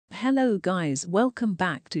Hello guys, welcome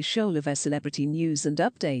back to Sholiver Celebrity News and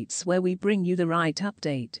Updates, where we bring you the right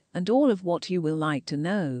update and all of what you will like to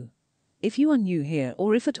know. If you are new here,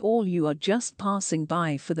 or if at all you are just passing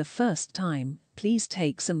by for the first time, please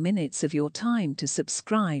take some minutes of your time to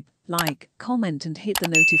subscribe, like, comment and hit the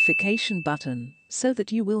notification button so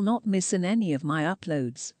that you will not miss any of my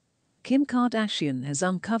uploads. Kim Kardashian has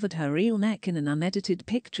uncovered her real neck in an unedited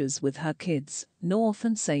pictures with her kids, North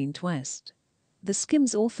and Saint West. The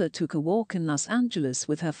Skims author took a walk in Los Angeles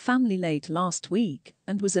with her family late last week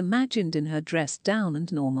and was imagined in her dressed down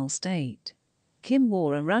and normal state. Kim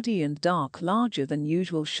wore a ruddy and dark, larger than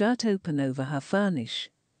usual shirt open over her furnish.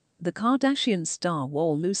 The Kardashian star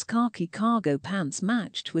wore loose khaki cargo pants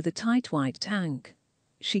matched with a tight white tank.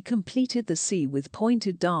 She completed the C with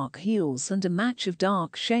pointed dark heels and a match of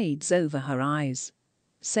dark shades over her eyes.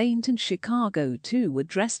 Saint and Chicago too were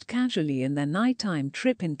dressed casually in their nighttime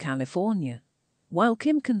trip in California. While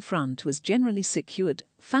Kim's front was generally secured,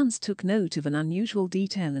 fans took note of an unusual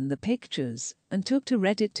detail in the pictures and took to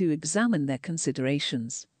Reddit to examine their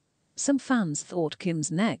considerations. Some fans thought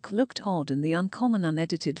Kim's neck looked odd in the uncommon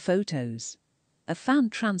unedited photos. A fan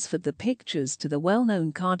transferred the pictures to the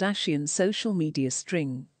well-known Kardashian social media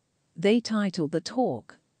string. They titled the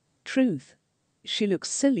talk, "Truth. She looks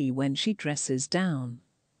silly when she dresses down."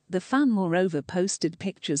 The fan moreover posted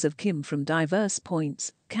pictures of Kim from diverse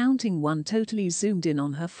points, counting one totally zoomed in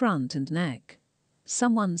on her front and neck.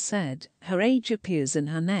 Someone said, "Her age appears in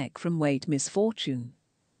her neck from weight misfortune.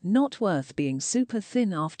 Not worth being super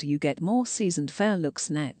thin after you get more seasoned fair looks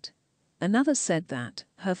net." Another said that,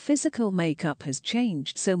 "Her physical makeup has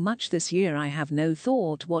changed so much this year I have no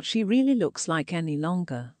thought what she really looks like any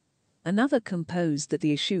longer." Another composed that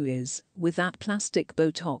the issue is, with that plastic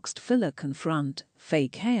Botoxed filler confront,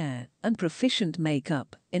 fake hair, and proficient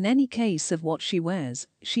makeup, in any case of what she wears,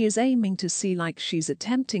 she is aiming to see like she's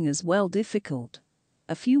attempting as well difficult.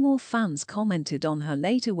 A few more fans commented on her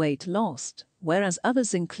later weight lost, whereas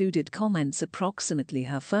others included comments approximately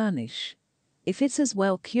her furnish. "If it's as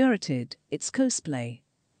well curated, it's cosplay."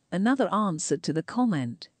 Another answered to the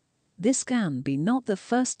comment, "This can be not the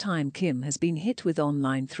first time Kim has been hit with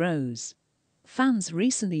online throws." Fans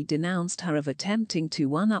recently denounced her of attempting to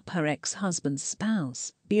one-up her ex-husband's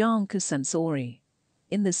spouse, Bianca Censori.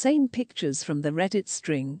 In the same pictures from the Reddit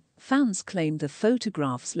string, fans claimed the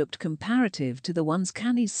photographs looked comparative to the ones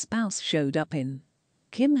Kanye's spouse showed up in.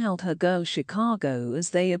 Kim held her girl Chicago as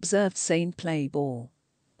they observed Saint play ball.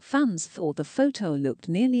 Fans thought the photo looked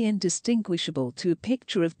nearly indistinguishable to a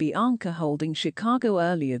picture of Bianca holding Chicago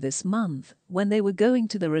earlier this month, when they were going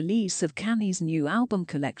to the release of Kanye's new album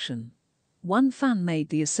collection. One fan made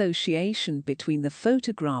the association between the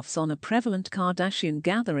photographs on a prevalent Kardashian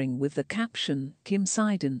gathering with the caption, "Kim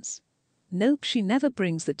Sidence. Nope, she never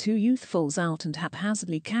brings the two youthfuls out and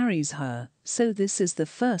haphazardly carries her, so this is the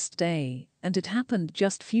first day, and it happened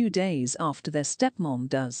just few days after their stepmom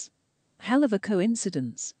does. Hell of a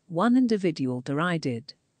coincidence," one individual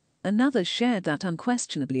derided. Another shared that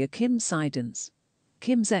unquestionably a Kim Sidence.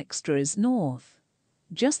 Kim's extra is North.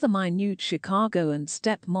 Just the minute Chicago and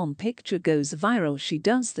stepmom picture goes viral. She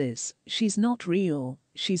does this, she's not real,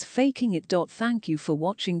 she's faking it. Thank you for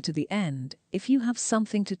watching to the end. If you have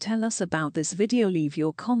something to tell us about this video, leave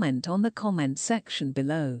your comment on the comment section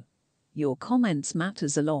below. Your comments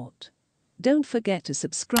matters a lot. Don't forget to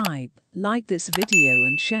subscribe, like this video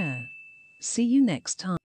and share. See you next time.